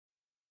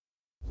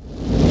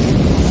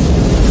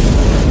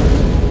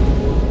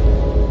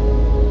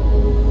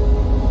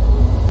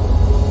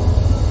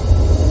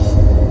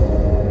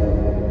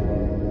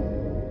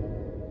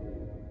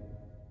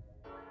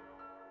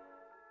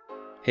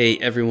Hey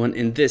everyone,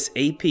 in this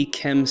AP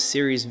Chem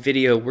series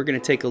video, we're going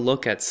to take a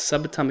look at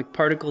subatomic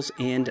particles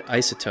and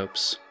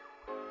isotopes.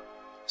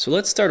 So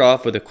let's start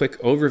off with a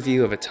quick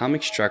overview of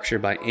atomic structure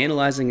by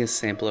analyzing a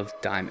sample of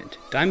diamond.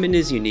 Diamond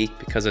is unique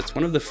because it's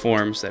one of the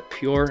forms that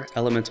pure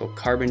elemental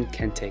carbon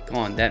can take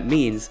on. That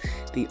means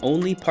the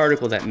only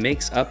particle that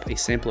makes up a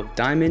sample of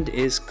diamond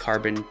is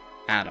carbon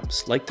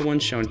atoms, like the one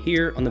shown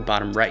here on the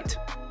bottom right.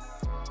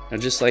 Now,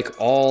 just like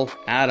all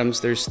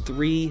atoms, there's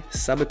three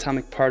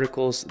subatomic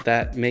particles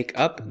that make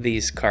up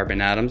these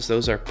carbon atoms.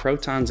 Those are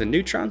protons and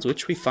neutrons,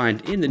 which we find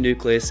in the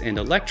nucleus, and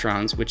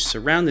electrons, which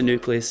surround the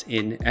nucleus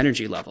in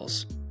energy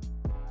levels.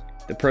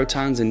 The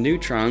protons and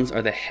neutrons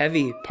are the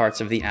heavy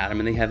parts of the atom,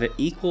 and they have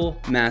equal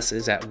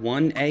masses at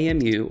 1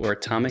 AMU, or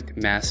atomic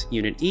mass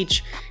unit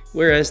each,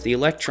 whereas the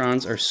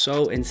electrons are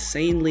so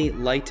insanely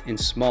light and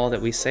small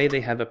that we say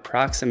they have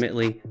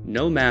approximately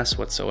no mass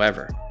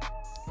whatsoever.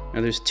 Now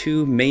there's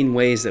two main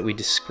ways that we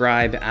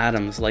describe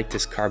atoms like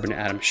this carbon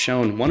atom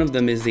shown. One of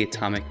them is the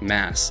atomic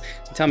mass.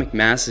 The atomic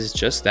mass is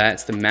just that.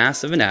 It's the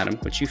mass of an atom,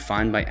 which you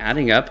find by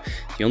adding up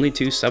the only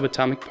two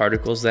subatomic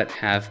particles that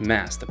have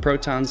mass, the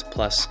protons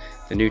plus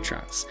the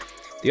neutrons.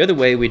 The other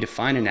way we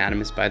define an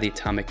atom is by the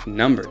atomic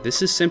number.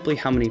 This is simply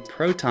how many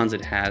protons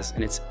it has,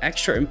 and it's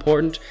extra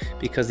important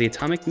because the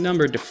atomic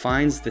number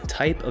defines the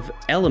type of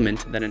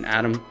element that an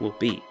atom will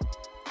be.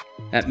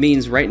 That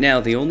means right now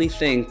the only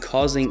thing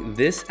causing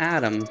this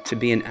atom to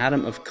be an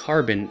atom of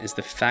carbon is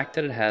the fact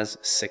that it has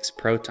 6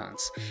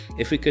 protons.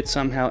 If we could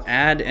somehow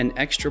add an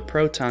extra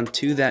proton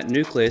to that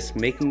nucleus,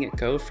 making it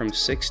go from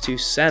 6 to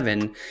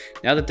 7,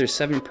 now that there's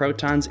 7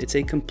 protons, it's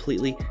a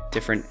completely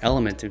different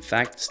element. In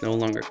fact, it's no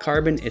longer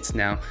carbon, it's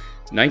now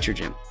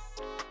nitrogen.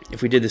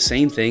 If we did the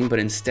same thing, but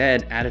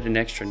instead added an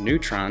extra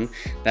neutron,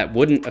 that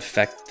wouldn't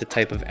affect the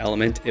type of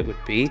element it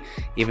would be.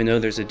 Even though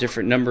there's a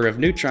different number of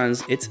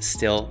neutrons, it's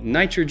still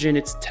nitrogen.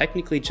 It's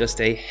technically just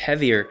a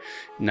heavier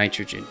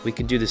nitrogen. We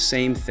could do the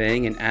same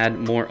thing and add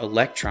more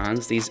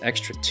electrons. These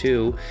extra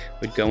 2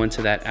 would go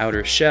into that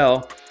outer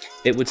shell.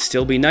 It would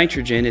still be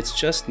nitrogen. It's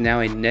just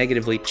now a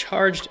negatively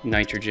charged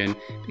nitrogen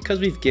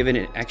because we've given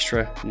it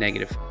extra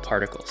negative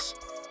particles.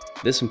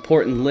 This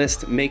important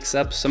list makes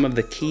up some of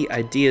the key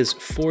ideas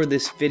for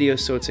this video,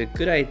 so it's a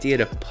good idea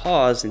to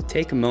pause and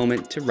take a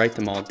moment to write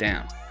them all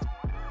down.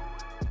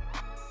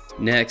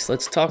 Next,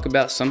 let's talk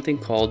about something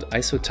called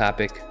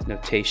isotopic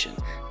notation.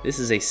 This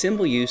is a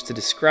symbol used to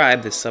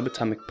describe the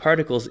subatomic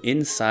particles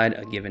inside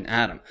a given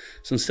atom.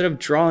 So instead of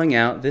drawing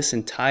out this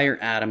entire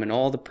atom and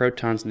all the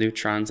protons,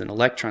 neutrons, and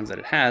electrons that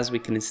it has, we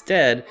can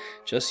instead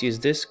just use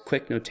this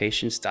quick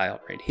notation style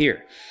right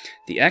here.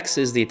 The X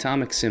is the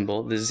atomic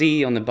symbol, the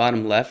Z on the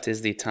bottom left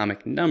is the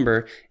atomic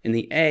number, and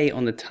the A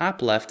on the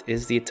top left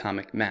is the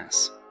atomic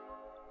mass.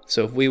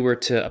 So if we were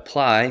to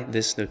apply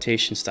this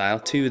notation style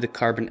to the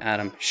carbon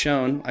atom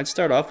shown, I'd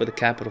start off with a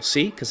capital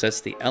C because that's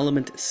the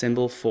element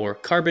symbol for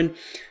carbon.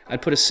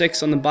 I'd put a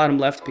 6 on the bottom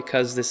left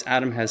because this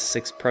atom has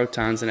 6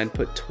 protons, and I'd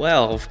put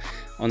 12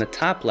 on the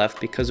top left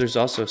because there's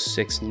also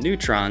 6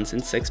 neutrons,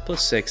 and 6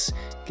 plus 6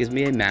 gives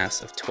me a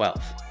mass of 12.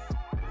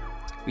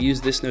 We use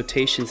this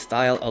notation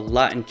style a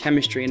lot in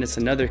chemistry, and it's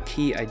another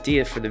key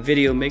idea for the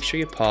video. Make sure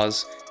you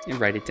pause and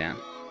write it down.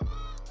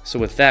 So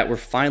with that, we're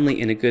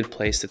finally in a good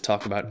place to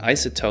talk about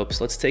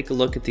isotopes. Let's take a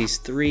look at these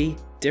 3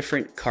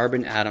 different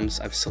carbon atoms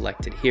I've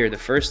selected here. The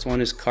first one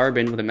is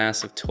carbon with a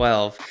mass of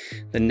 12.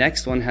 The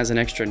next one has an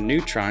extra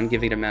neutron,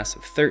 giving it a mass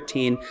of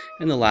 13.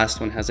 And the last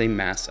one has a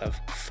mass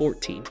of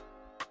 14.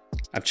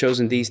 I've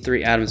chosen these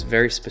 3 atoms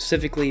very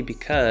specifically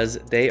because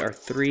they are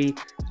 3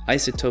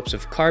 isotopes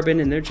of carbon,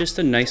 and they're just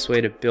a nice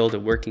way to build a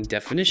working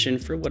definition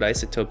for what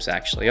isotopes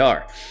actually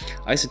are.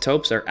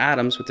 Isotopes are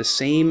atoms with the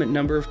same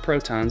number of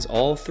protons.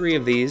 All 3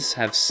 of these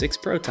have 6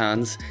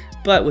 protons,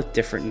 but with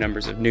different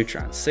numbers of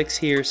neutrons. 6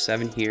 here,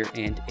 7 here,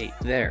 and 8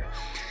 there.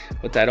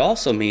 What that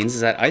also means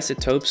is that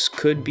isotopes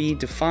could be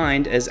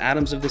defined as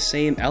atoms of the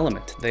same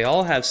element. They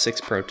all have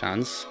 6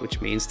 protons,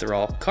 which means they're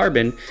all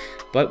carbon,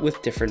 but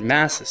with different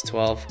masses,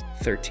 12,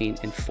 13,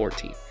 and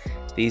 14.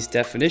 These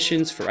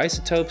definitions for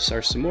isotopes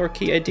are some more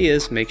key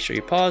ideas. Make sure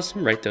you pause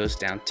and write those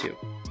down too.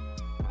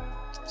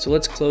 So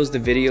let's close the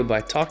video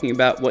by talking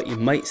about what you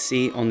might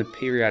see on the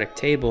periodic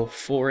table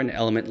for an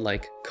element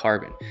like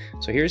carbon.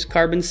 So here's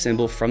carbon's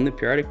symbol from the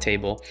periodic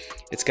table.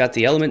 It's got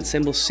the element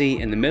symbol C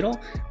in the middle.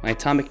 My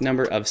atomic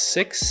number of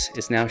 6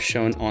 is now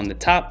shown on the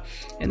top,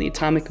 and the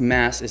atomic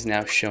mass is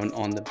now shown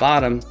on the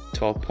bottom,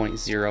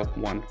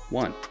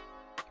 12.011.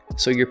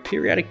 So your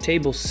periodic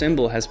table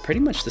symbol has pretty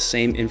much the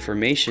same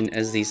information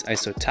as these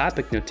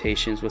isotopic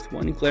notations, with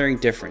one glaring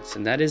difference,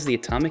 and that is the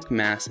atomic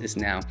mass is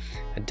now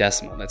a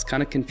decimal. That's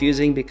kind of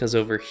confusing because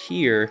over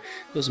here,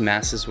 those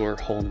masses were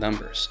whole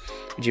numbers.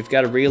 What you've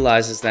got to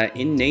realize is that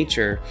in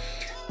nature,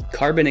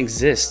 carbon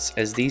exists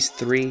as these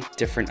 3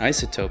 different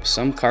isotopes.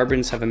 Some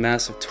carbons have a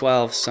mass of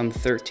 12, some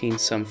 13,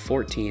 some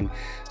 14.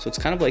 So it's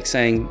kind of like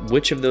saying,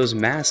 which of those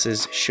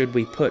masses should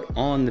we put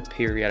on the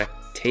periodic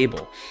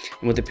table.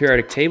 And what the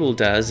periodic table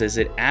does is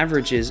it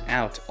averages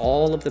out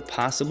all of the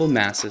possible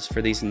masses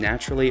for these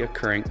naturally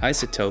occurring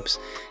isotopes,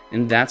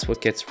 and that's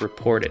what gets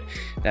reported.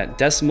 That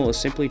decimal is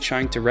simply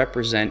trying to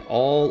represent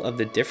all of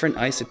the different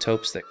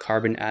isotopes that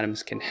carbon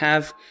atoms can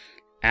have,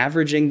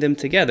 averaging them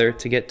together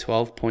to get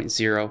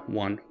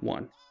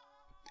 12.011.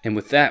 And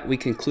with that, we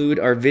conclude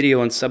our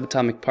video on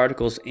subatomic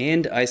particles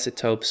and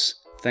isotopes.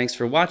 Thanks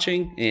for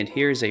watching, and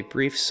here's a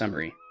brief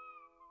summary.